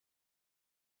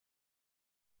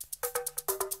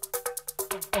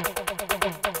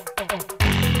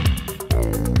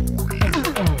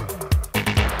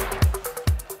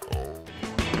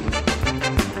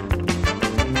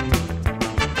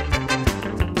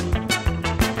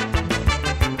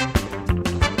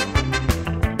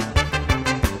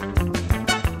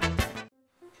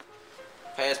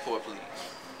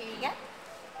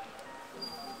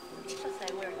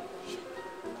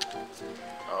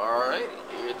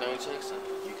Everything checks out.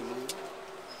 You can move.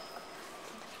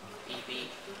 BB.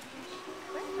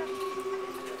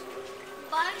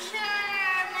 Bonjour,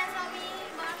 mes amis.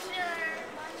 Bonjour.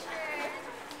 Bonjour.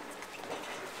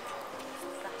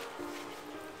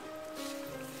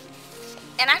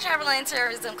 In our travel and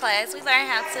tourism class, we learn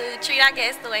how to treat our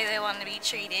guests the way they want to be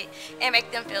treated and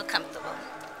make them feel comfortable.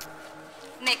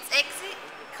 Next exit,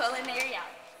 culinary arts.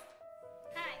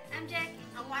 Hi, I'm Jackie.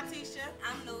 I'm Watisha.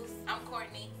 I'm Luz. I'm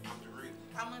Courtney. I'm DeRee.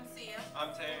 I'm Ancia.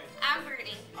 I'm Terry. I'm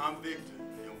Birdie. I'm Victor,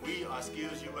 and we are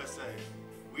Skills USA.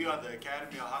 We are the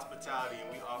Academy of Hospitality,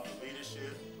 and we offer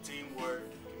leadership, teamwork,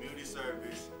 community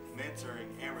service, mentoring,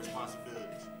 and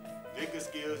responsibilities. Vicar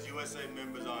Skills USA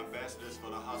members are ambassadors for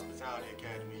the Hospitality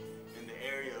Academy in the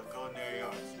area of culinary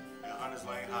arts at Hunters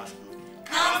Lane High School.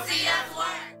 Come see us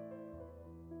work.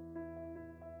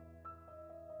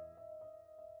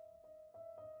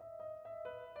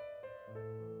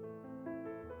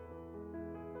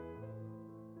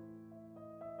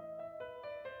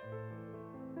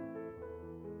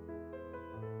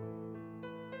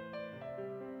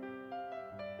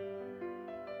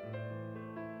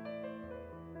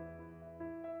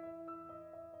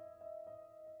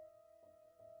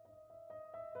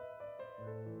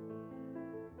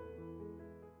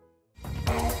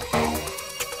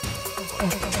 Go,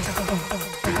 go, go, go, go, go.